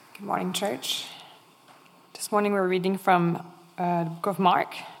Good morning, church. This morning we're reading from the book of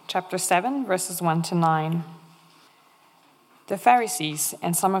Mark, chapter 7, verses 1 to 9. The Pharisees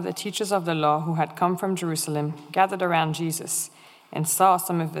and some of the teachers of the law who had come from Jerusalem gathered around Jesus and saw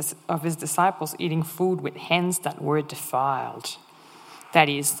some of his disciples eating food with hands that were defiled, that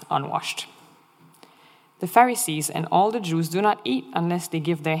is, unwashed. The Pharisees and all the Jews do not eat unless they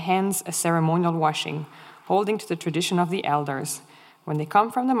give their hands a ceremonial washing, holding to the tradition of the elders. When they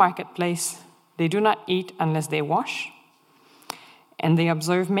come from the marketplace, they do not eat unless they wash. And they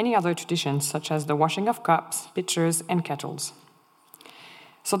observe many other traditions, such as the washing of cups, pitchers, and kettles.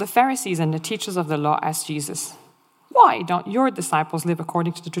 So the Pharisees and the teachers of the law asked Jesus, "Why don't your disciples live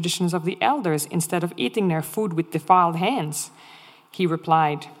according to the traditions of the elders instead of eating their food with defiled hands?" He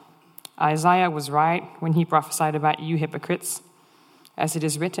replied, "Isaiah was right when he prophesied about you hypocrites. As it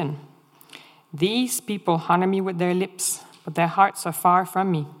is written, 'These people honor me with their lips, but their hearts are far from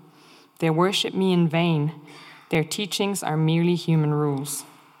me. They worship me in vain. Their teachings are merely human rules.'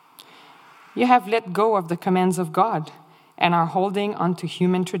 You have let go of the commands of God and are holding on to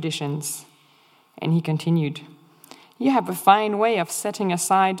human traditions." And he continued, "You have a fine way of setting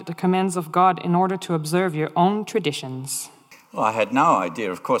aside the commands of God in order to observe your own traditions." Well, I had no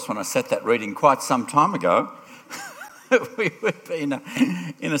idea, of course, when I set that reading quite some time ago, we would be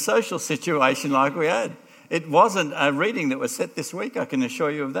in a social situation like we had. It wasn't a reading that was set this week, I can assure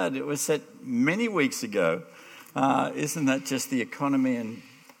you of that. It was set many weeks ago. Isn't that just the economy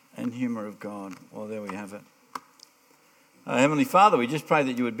and humour of God? Well, there we have it. Heavenly Father, we just pray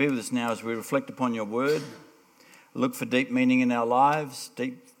that you would be with us now as we reflect upon your word, look for deep meaning in our lives,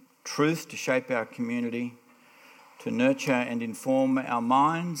 deep truth to shape our community, to nurture and inform our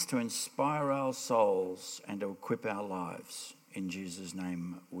minds, to inspire our souls, and to equip our lives. In Jesus'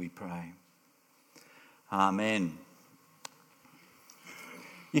 name we pray. Amen.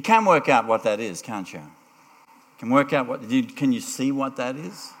 You can work out what that is, can't you? Can you see what that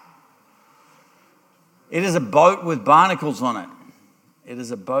is? It is a boat with barnacles on it.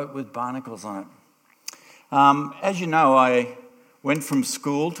 As you know, I went from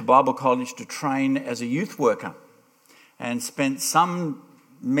school to Bible college to train as a youth worker and spent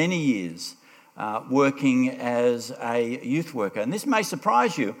many years working as a youth worker. And this may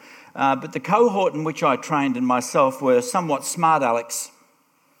surprise you, but the cohort in which I trained and myself were somewhat smart Alex.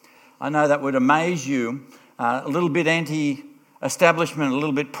 I know that would amaze you, a little bit anti-establishment, a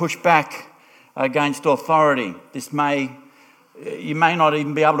little bit pushback against authority. You may not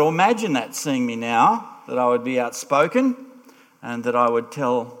even be able to imagine that, seeing me now, that I would be outspoken and that I would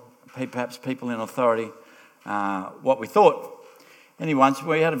tell perhaps people in authority what we thought. Anyway,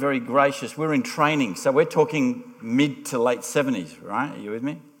 we had a very gracious, we're in training, so we're talking mid to late 70s, right? Are you with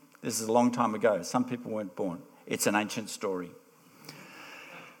me? This is a long time ago. Some people weren't born. It's an ancient story.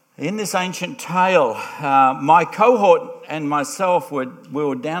 In this ancient tale, my cohort and myself we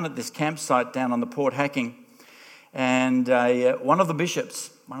were down at this campsite down on the Port Hacking, and one of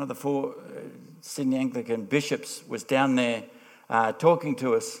the four Sydney Anglican bishops was down there talking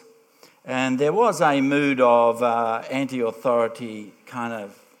to us. And there was a mood of anti-authority kind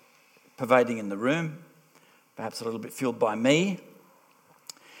of pervading in the room, perhaps a little bit fueled by me.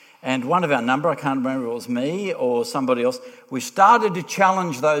 And one of our number, I can't remember if it was me or somebody else, we started to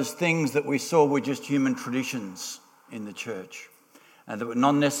challenge those things that we saw were just human traditions in the church and that were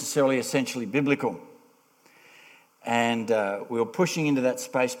not necessarily essentially biblical. And we were pushing into that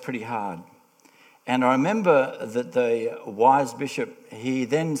space pretty hard. And I remember that the wise bishop, he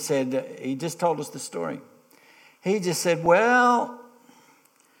then said, he just told us the story. He just said, well,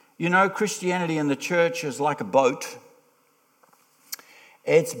 you know, Christianity in the church is like a boat.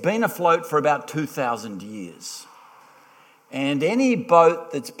 It's been afloat for about 2,000 years. And any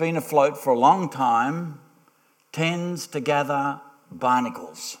boat that's been afloat for a long time tends to gather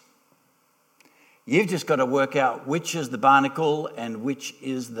barnacles. You've just got to work out which is the barnacle and which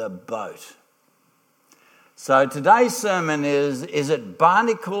is the boat. So today's sermon is it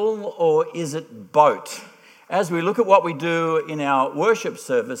barnacle or is it boat? As we look at what we do in our worship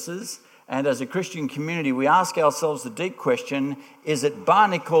services and as a Christian community, we ask ourselves the deep question, is it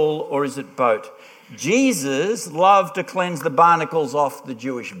barnacle or is it boat? Jesus loved to cleanse the barnacles off the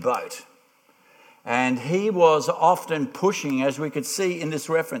Jewish boat. And he was often pushing, as we could see in this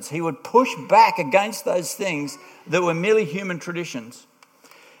reference, he would push back against those things that were merely human traditions.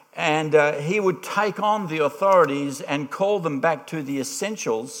 And he would take on the authorities and call them back to the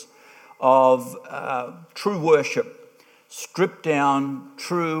essentials of true worship, stripped down,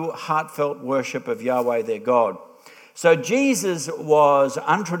 true, heartfelt worship of Yahweh, their God. So Jesus was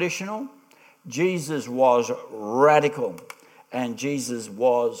untraditional. Jesus was radical. and Jesus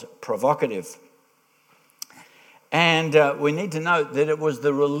was provocative. And we need to note that it was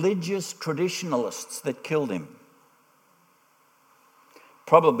the religious traditionalists that killed him.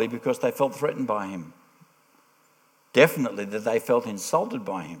 Probably because they felt threatened by him. Definitely that they felt insulted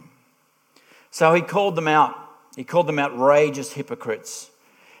by him. So he called them out. He called them outrageous hypocrites.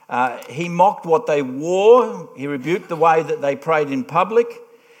 He mocked what they wore. He rebuked the way that they prayed in public.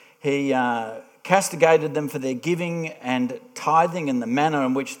 He castigated them for their giving and tithing and the manner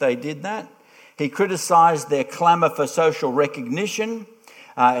in which they did that. He criticised their clamour for social recognition.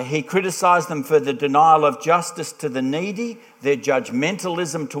 He criticised them for the denial of justice to the needy, their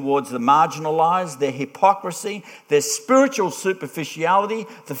judgmentalism towards the marginalised, their hypocrisy, their spiritual superficiality,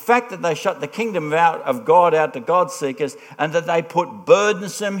 the fact that they shut the kingdom of God out to God seekers, and that they put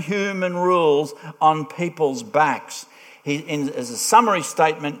burdensome human rules on people's backs. As a summary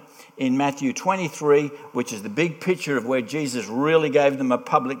statement, in Matthew 23, which is the big picture of where Jesus really gave them a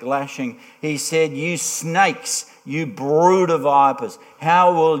public lashing, he said, "You snakes, you brood of vipers,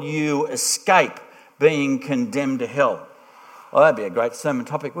 how will you escape being condemned to hell?" Well, that'd be a great sermon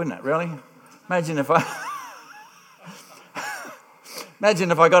topic, wouldn't it, really? Imagine if I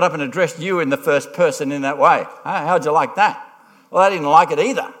got up and addressed you in the first person in that way. How'd you like that? Well, I didn't like it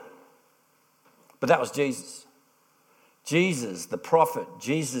either. But that was Jesus. Jesus, the prophet,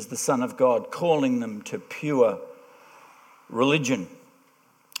 Jesus, the Son of God, calling them to pure religion,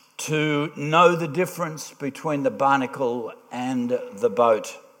 to know the difference between the barnacle and the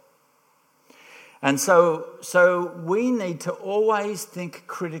boat. And so we need to always think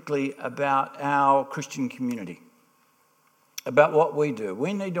critically about our Christian community, about what we do.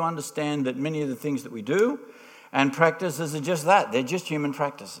 We need to understand that many of the things that we do and practices are just that. They're just human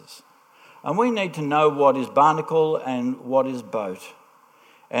practices. And we need to know what is barnacle and what is boat.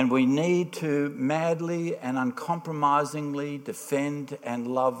 And we need to madly and uncompromisingly defend and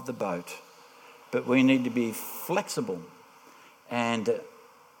love the boat. But we need to be flexible and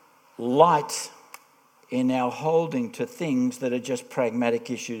light in our holding to things that are just pragmatic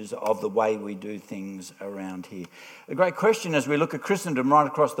issues of the way we do things around here. The great question as we look at Christendom right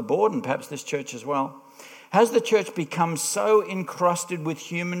across the board, and perhaps this church as well, has the church become so encrusted with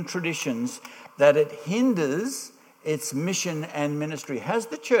human traditions that it hinders its mission and ministry? Has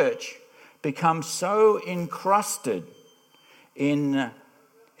the church become so encrusted in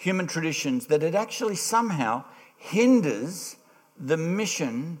human traditions that it actually somehow hinders the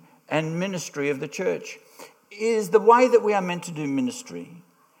mission and ministry of the church? Is the way that we are meant to do ministry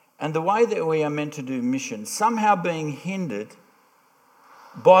and the way that we are meant to do mission somehow being hindered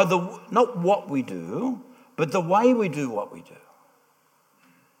by not what we do, but the way we do what we do?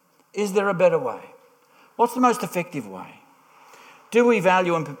 Is there a better way? What's the most effective way? Do we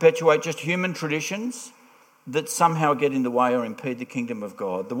value and perpetuate just human traditions that somehow get in the way or impede the kingdom of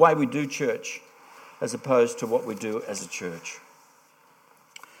God, the way we do church, as opposed to what we do as a church?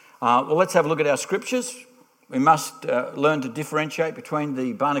 Well, let's have a look at our scriptures. We must learn to differentiate between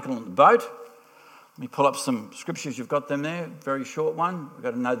the barnacle and the boat. Let me pull up some scriptures. You've got them there, very short one. We've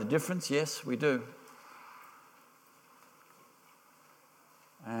got to know the difference. Yes, we do.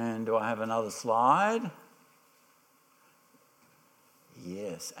 And do I have another slide?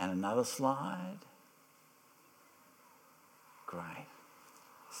 Yes, and another slide. Great.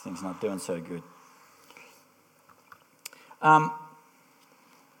 This thing's not doing so good.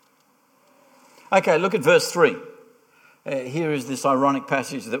 Okay, look at verse 3. Here is this ironic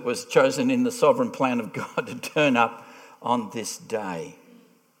passage that was chosen in the sovereign plan of God to turn up on this day.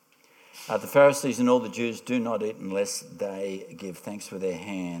 The Pharisees and all the Jews do not eat unless they give thanks with their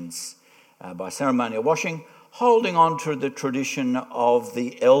hands by ceremonial washing, holding on to the tradition of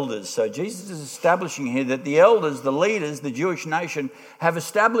the elders. So Jesus is establishing here that the elders, the leaders, the Jewish nation, have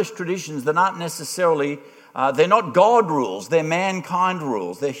established traditions that aren't necessarily, they're not God rules, they're mankind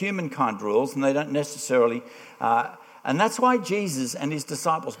rules, they're humankind rules, and they don't necessarily, and that's why Jesus and his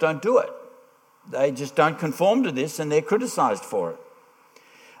disciples don't do it. They just don't conform to this and they're criticised for it.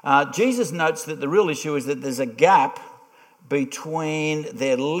 Jesus notes that the real issue is that there's a gap between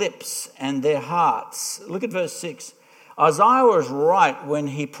their lips and their hearts. Look at verse 6. Isaiah was right when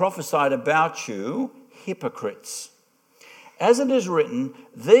he prophesied about you, hypocrites. As it is written,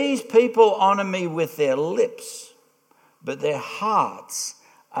 these people honour me with their lips, but their hearts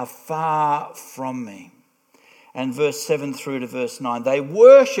are far from me. And verse 7 through to verse 9, they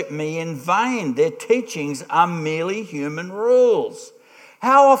worship me in vain. Their teachings are merely human rules.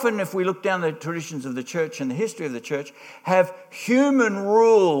 How often, if we look down the traditions of the church and the history of the church, have human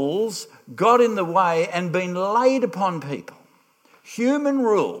rules got in the way and been laid upon people Human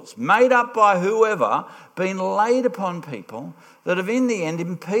rules made up by whoever, been laid upon people that have in the end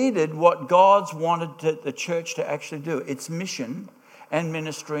impeded what God's wanted the church to actually do, its mission and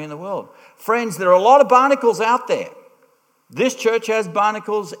ministry in the world. Friends, there are a lot of barnacles out there. This church has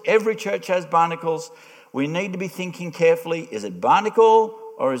barnacles. Every church has barnacles. We need to be thinking carefully, is it barnacle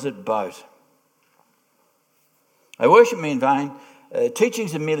or is it boat? They worship me in vain.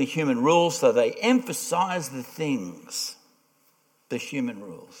 Teachings are merely human rules, so they emphasize the things, the human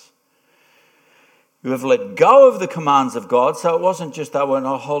rules. You have let go of the commands of God, so it wasn't just they were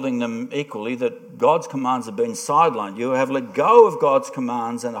not holding them equally, that God's commands have been sidelined. You have let go of God's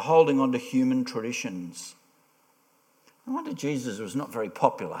commands and are holding on to human traditions. No wonder Jesus was not very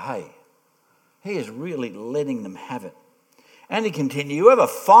popular, hey? He is really letting them have it. And he continued, you have a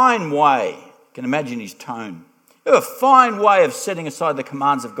fine way. You can imagine his tone. You have a fine way of setting aside the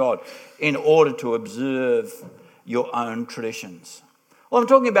commands of God in order to observe your own traditions. Well, I'm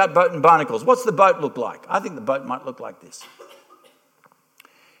talking about boat and barnacles. What's the boat look like? I think the boat might look like this.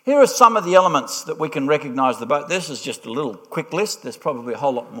 Here are some of the elements that we can recognise the boat. This is just a little quick list. There's probably a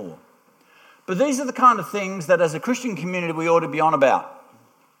whole lot more. But these are the kind of things that as a Christian community we ought to be on about.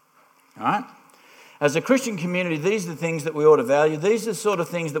 All right? As a Christian community, these are the things that we ought to value. These are the sort of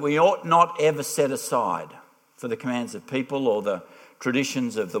things that we ought not ever set aside for the commands of people or the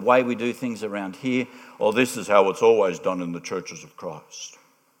traditions of the way we do things around here, or this is how it's always done in the churches of Christ.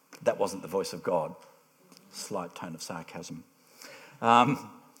 That wasn't the voice of God. Slight tone of sarcasm. And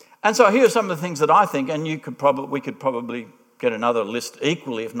so here are some of the things that I think, and we could probably get another list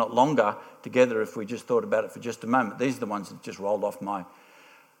equally, if not longer, together if we just thought about it for just a moment. These are the ones that just rolled off my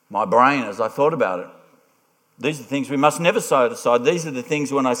brain as I thought about it. These are the things we must never set aside. These are the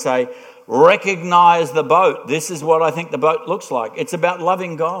things when I say, recognise the boat. This is what I think the boat looks like. It's about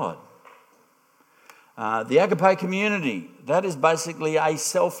loving God. The agape community, that is basically a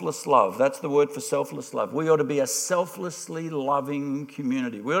selfless love. That's the word for selfless love. We ought to be a selflessly loving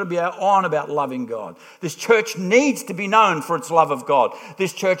community. We ought to be on about loving God. This church needs to be known for its love of God.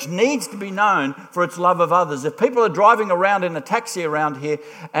 This church needs to be known for its love of others. If people are driving around in a taxi around here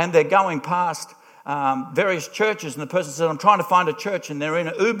and they're going past various churches and the person says, I'm trying to find a church, and they're in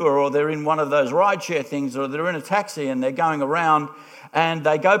an Uber or they're in one of those rideshare things or they're in a taxi and they're going around and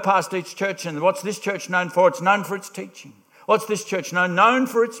they go past each church, and what's this church known for? It's known for its teaching. What's this church known? Known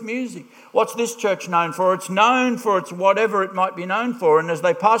for its music. What's this church known for? It's known for its whatever it might be known for. And as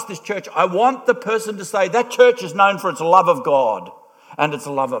they pass this church, I want the person to say that church is known for its love of God and its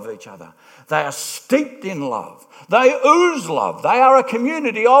love of each other. They are steeped in love. They ooze love. They are a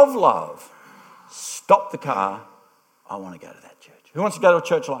community of love. Stop the car. I want to go to that church. Who wants to go to a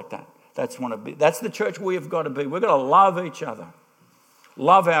church like that? That's the church we have got to be. We've got to love each other.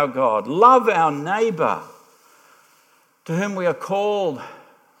 Love our God. Love our neighbour to whom we are called.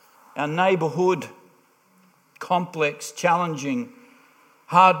 Our neighbourhood. Complex, challenging,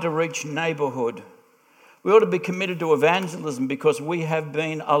 hard to reach neighbourhood. We ought to be committed to evangelism because we have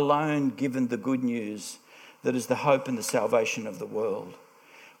been alone given the good news that is the hope and the salvation of the world.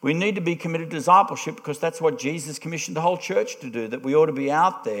 We need to be committed to discipleship because that's what Jesus commissioned the whole church to do, that we ought to be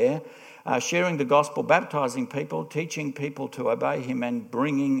out there sharing the gospel, baptising people, teaching people to obey him and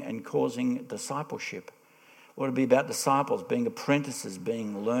bringing and causing discipleship. We ought to be about disciples, being apprentices,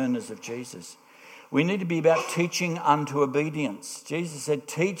 being learners of Jesus. We need to be about teaching unto obedience. Jesus said,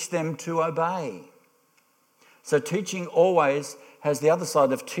 teach them to obey. So teaching always has the other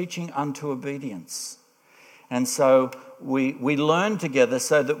side of teaching unto obedience. And so we learn together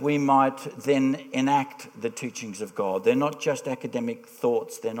so that we might then enact the teachings of God. They're not just academic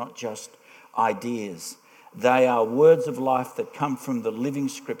thoughts. They're not just ideas. They are words of life that come from the living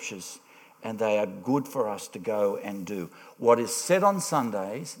scriptures, and they are good for us to go and do. What is said on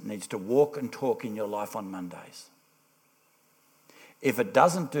Sundays needs to walk and talk in your life on Mondays. If it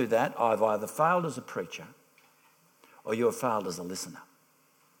doesn't do that, I've either failed as a preacher or you have failed as a listener.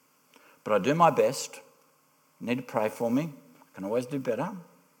 But I do my best. You need to pray for me. I can always do better.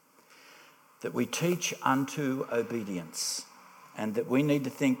 That we teach unto obedience. And that we need to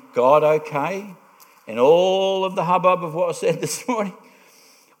think, God, okay, in all of the hubbub of what I said this morning,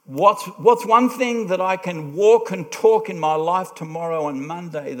 what's one thing that I can walk and talk in my life tomorrow and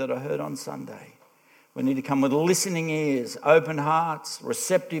Monday that I heard on Sunday? We need to come with listening ears, open hearts,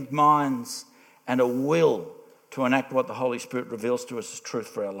 receptive minds, and a will to enact what the Holy Spirit reveals to us as truth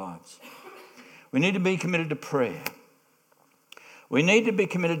for our lives. We need to be committed to prayer. We need to be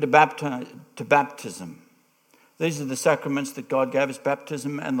committed to baptism. These are the sacraments that God gave us,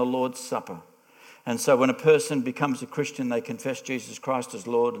 baptism and the Lord's Supper. And so when a person becomes a Christian, they confess Jesus Christ as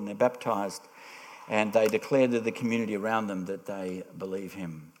Lord and they're baptised. and they declare to the community around them that they believe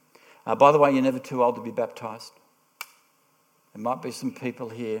him. By the way, you're never too old to be baptised. There might be some people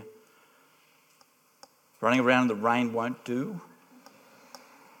here running around in the rain won't do.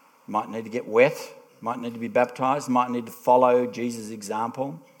 Might need to get wet, might need to be baptised, might need to follow Jesus'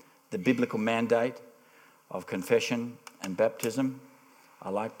 example, the biblical mandate of confession and baptism. I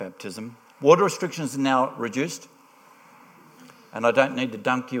like baptism. Water restrictions are now reduced, and I don't need to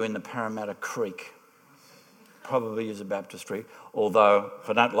dunk you in the Parramatta Creek. Probably use a baptistry, although if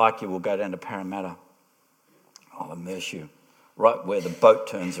I don't like you, we'll go down to Parramatta. I'll immerse you right where the boat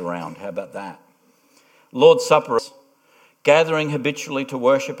turns around. How about that? Lord's Supper, gathering habitually to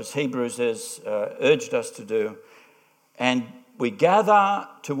worship as Hebrews has urged us to do, and we gather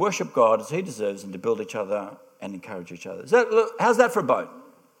to worship God as he deserves and to build each other and encourage each other. How's that for a boat?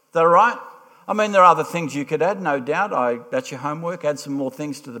 Is that all right? I mean, there are other things you could add, no doubt. That's your homework. Add some more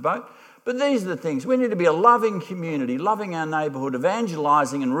things to the boat. But these are the things. We need to be a loving community, loving our neighbourhood,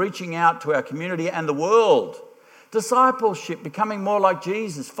 evangelising and reaching out to our community and the world. Discipleship, becoming more like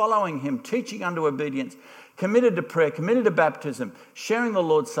Jesus, following him, teaching unto obedience, committed to prayer, committed to baptism, sharing the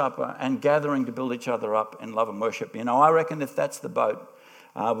Lord's Supper and gathering to build each other up in love and worship. I reckon if that's the boat,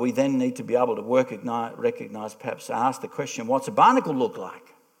 we then need to be able to recognise, perhaps ask the question, what's a barnacle look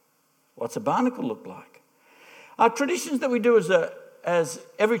like? What's a barnacle look like? Traditions that we do as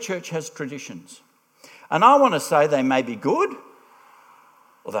every church has traditions. And I want to say they may be good,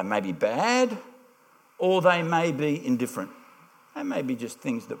 or they may be bad, or they may be indifferent. They may be just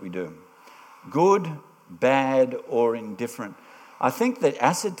things that we do. Good, bad, or indifferent. I think the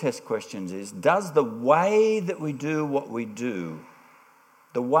acid test questions is, does the way that we do what we do,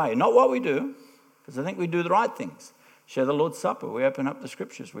 the way, not what we do, because I think we do the right things. Share the Lord's Supper, we open up the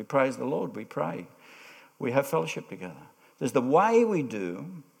scriptures, we praise the Lord, we pray, we have fellowship together. Does the way we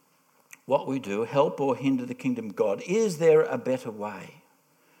do what we do help or hinder the kingdom of God? Is there a better way?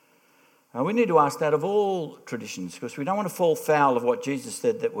 We need to ask that of all traditions, because we don't want to fall foul of what Jesus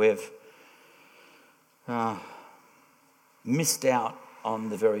said, that we've missed out on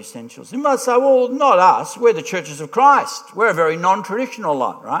the very essentials. You might say, well, not us, we're the churches of Christ. We're a very non-traditional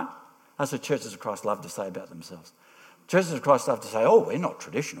lot, right? That's what churches of Christ love to say about themselves. Churches of Christ love to say, oh, we're not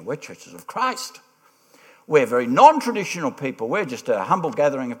traditional, we're churches of Christ. We're very non-traditional people, we're just a humble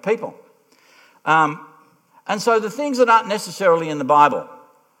gathering of people. And so the things that aren't necessarily in the Bible,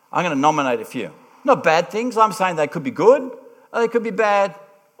 I'm going to nominate a few. Not bad things, I'm saying they could be good, or they could be bad,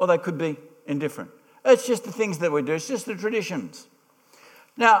 or they could be indifferent. It's just the things that we do, it's just the traditions.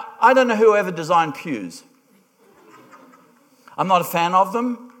 Now, I don't know who ever designed pews. I'm not a fan of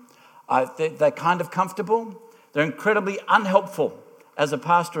them. They're kind of comfortable. They're incredibly unhelpful as a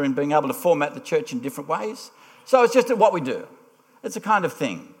pastor in being able to format the church in different ways. So it's just what we do. It's a kind of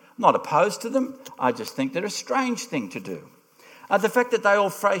thing. I'm not opposed to them. I just think they're a strange thing to do. The fact that they all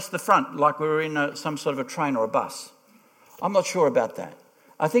face the front like we were in some sort of a train or a bus. I'm not sure about that.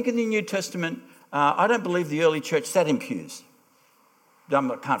 I think in the New Testament, I don't believe the early church sat in pews.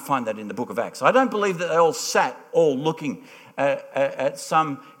 I can't find that in the book of Acts. I don't believe that they all sat all looking at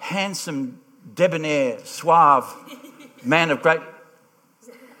some handsome, debonair, suave man of great...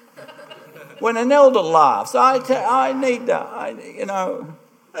 When an elder laughs, I need that.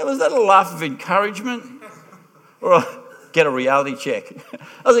 Was that a laugh of encouragement? Or get a reality check?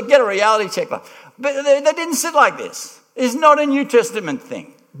 I was like, get a reality check. But they didn't sit like this. It's not a New Testament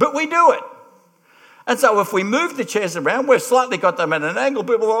thing. But we do it. And so if we move the chairs around, we've slightly got them at an angle.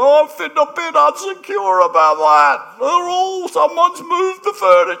 People are, I'm feeling a bit insecure about that. Someone's moved the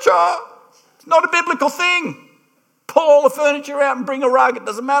furniture. It's not a biblical thing. Pull all the furniture out and bring a rug. It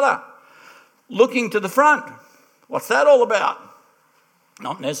doesn't matter. Looking to the front. What's that all about?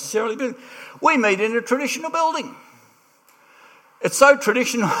 Not necessarily good. We meet in a traditional building. It's so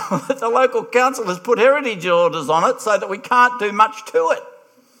traditional that the local council has put heritage orders on it so that we can't do much to it.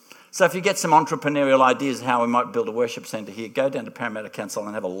 So if you get some entrepreneurial ideas how we might build a worship centre here, go down to Parramatta Council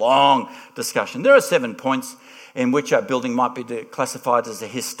and have a long discussion. There are 7 points in which our building might be classified as a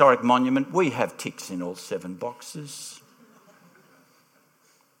historic monument. We have ticks in all 7 boxes.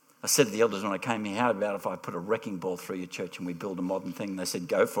 I said to the elders when I came here, how about if I put a wrecking ball through your church and we build a modern thing? And they said,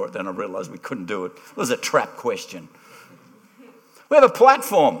 go for it. Then I realised we couldn't do it. It was a trap question. We have a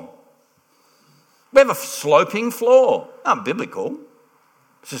platform. We have a sloping floor. Not biblical.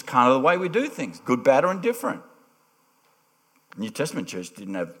 It's just kind of the way we do things, good, bad, or indifferent. New Testament church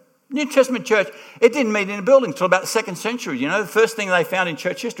didn't have... New Testament church, it didn't meet in a building until about the 2nd century. The first thing they found in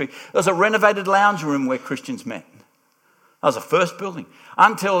church history was a renovated lounge room where Christians met. That was the first building.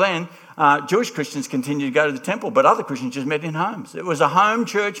 Until then, Jewish Christians continued to go to the temple, but other Christians just met in homes. It was a home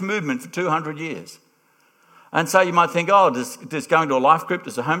church movement for 200 years. And so you might think, does going to a life group,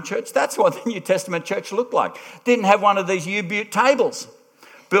 does a home church? That's what the New Testament church looked like. Didn't have one of these U-Butte tables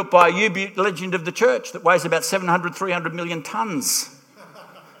built by a U-Butte legend of the church that weighs about 300 million tonnes.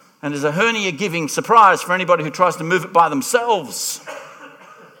 And there's a hernia-giving surprise for anybody who tries to move it by themselves.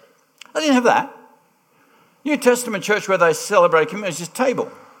 They didn't have that. New Testament church where they celebrate communion is just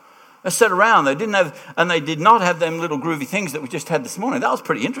table. They sat around. They did not have them little groovy things that we just had this morning. That was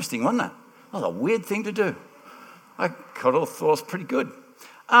pretty interesting, wasn't it? That was a weird thing to do. I thought it was pretty good.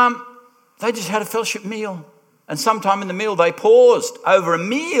 They just had a fellowship meal. And sometime in the meal they paused over a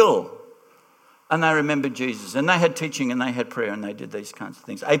meal. And they remembered Jesus. And they had teaching and they had prayer and they did these kinds of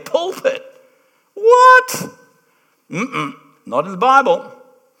things. A pulpit. What? Not in the Bible.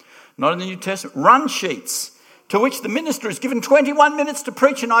 Not in the New Testament. Run sheets to which the minister is given 21 minutes to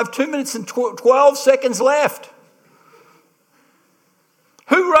preach and I have 2 minutes and 12 seconds left.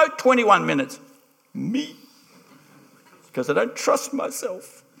 Who wrote 21 minutes? Me. Because I don't trust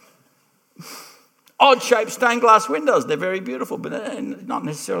myself. Odd-shaped stained glass windows. They're very beautiful, but they're not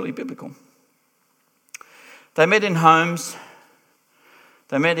necessarily biblical. They met in homes.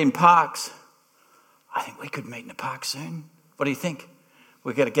 They met in parks. I think we could meet in a park soon. What do you think?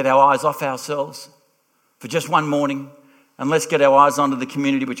 We've got to get our eyes off ourselves for just one morning and let's get our eyes onto the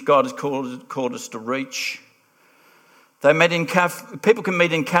community which God has called us to reach. They met in people can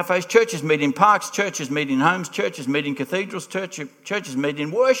meet in cafes, churches meet in parks, churches meet in homes, churches meet in cathedrals, churches meet in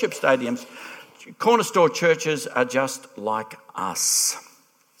worship stadiums. Corner store churches are just like us.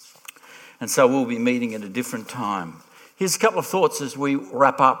 And so we'll be meeting at a different time. Here's a couple of thoughts as we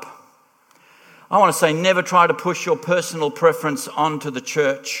wrap up. I want to say never try to push your personal preference onto the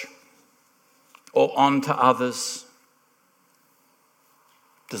church or onto others.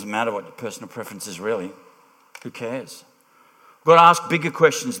 Doesn't matter what your personal preference is really. Who cares? We've got to ask bigger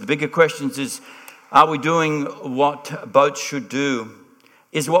questions. The bigger questions is, are we doing what boats should do?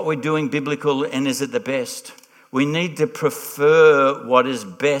 Is what we're doing biblical and is it the best? We need to prefer what is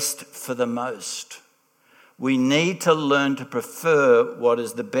best for the most. We need to learn to prefer what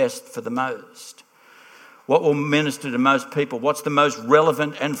is the best for the most. What will minister to most people? What's the most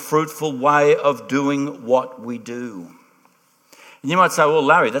relevant and fruitful way of doing what we do? And you might say, well,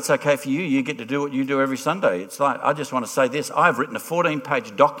 Larry, that's okay for you. You get to do what you do every Sunday. It's like, I just want to say this. I've written a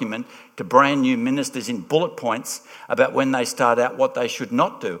 14-page document to brand new ministers in bullet points about when they start out what they should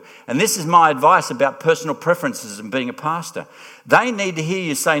not do. And this is my advice about personal preferences and being a pastor. They need to hear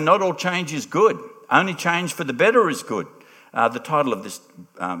you say, not all change is good. Only change for the better is good. The title of this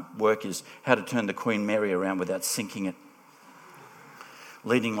work is How to Turn the Queen Mary Around Without Sinking It.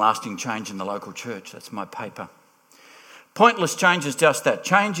 Leading lasting change in the local church. That's my paper. Pointless change is just that.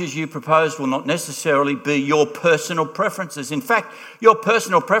 Changes you propose will not necessarily be your personal preferences. In fact, your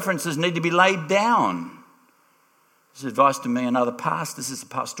personal preferences need to be laid down. This is advice to me and other pastors. This is a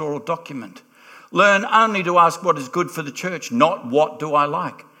pastoral document. Learn only to ask what is good for the church, not what do I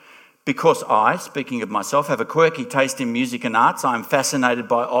like. Because I, speaking of myself, have a quirky taste in music and arts, I'm fascinated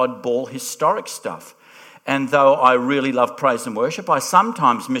by oddball historic stuff. And though I really love praise and worship, I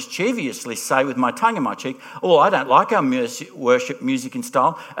sometimes mischievously say with my tongue in my cheek, oh, I don't like our worship music and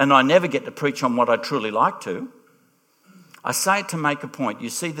style, and I never get to preach on what I truly like to. I say it to make a point. You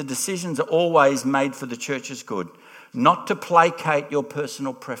see, the decisions are always made for the church's good, not to placate your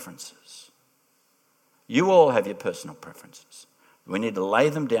personal preferences. You all have your personal preferences. We need to lay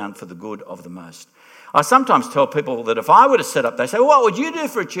them down for the good of the most. I sometimes tell people that if I were to set up, they say, well, what would you do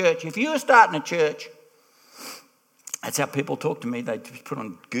for a church if you were starting a church? That's how people talk to me. They just put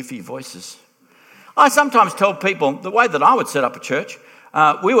on goofy voices. I sometimes tell people the way that I would set up a church,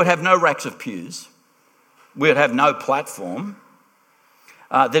 we would have no racks of pews. We would have no platform.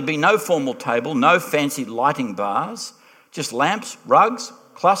 There'd be no formal table, no fancy lighting bars, just lamps, rugs,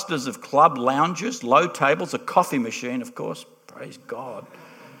 clusters of club lounges, low tables, a coffee machine, of course, praise God,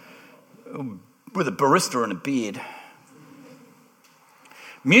 with a barista and a beard.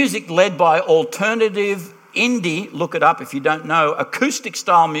 Music led by alternative indie, look it up if you don't know, acoustic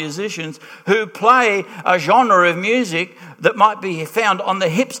style musicians who play a genre of music that might be found on the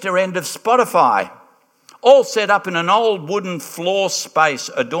hipster end of Spotify, all set up in an old wooden floor space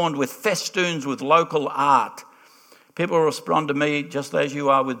adorned with festoons with local art. People respond to me just as you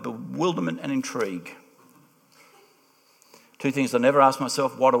are with bewilderment and intrigue. Two things I never ask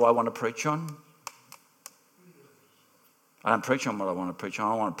myself, what do I want to preach on? I don't preach on what I want to preach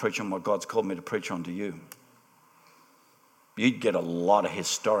on. I want to preach on what God's called me to preach on to you. You'd get a lot of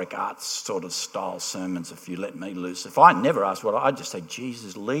historic arts sort of style sermons if you let me loose. If I never asked I'd just say,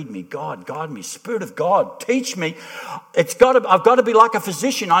 Jesus, lead me. God, guide me. Spirit of God, teach me. I've got to be like a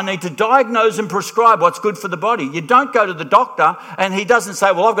physician. I need to diagnose and prescribe what's good for the body. You don't go to the doctor and he doesn't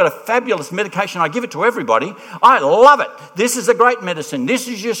say, well, I've got a fabulous medication. I give it to everybody. I love it. This is a great medicine. This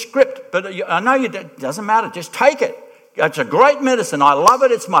is your script. But I know it doesn't matter. Just take it. It's a great medicine. I love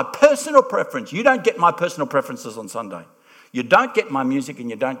it. It's my personal preference. You don't get my personal preferences on Sunday. You don't get my music and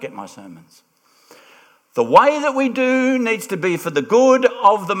you don't get my sermons. The way that we do needs to be for the good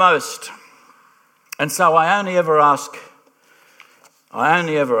of the most. And so I only ever ask,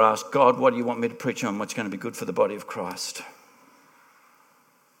 God, what do you want me to preach on? What's going to be good for the body of Christ?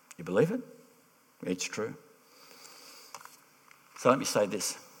 You believe it? It's true. So let me say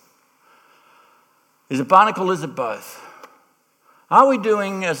this. Is it Barnacle or is it both? Are we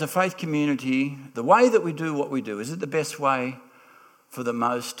doing, as a faith community, the way that we do what we do, is it the best way for the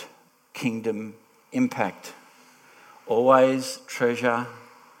most kingdom impact? Always treasure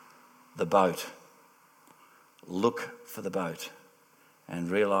the boat. Look for the boat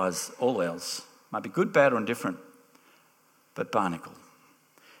and realise all else might be good, bad or indifferent, but Barnacle.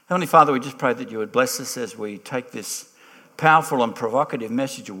 Heavenly Father, we just pray that you would bless us as we take this powerful and provocative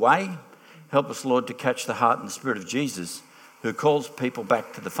message away. Help us, Lord, to catch the heart and the spirit of Jesus, who calls people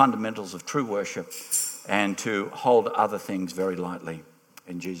back to the fundamentals of true worship and to hold other things very lightly.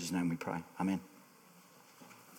 In Jesus' name we pray. Amen.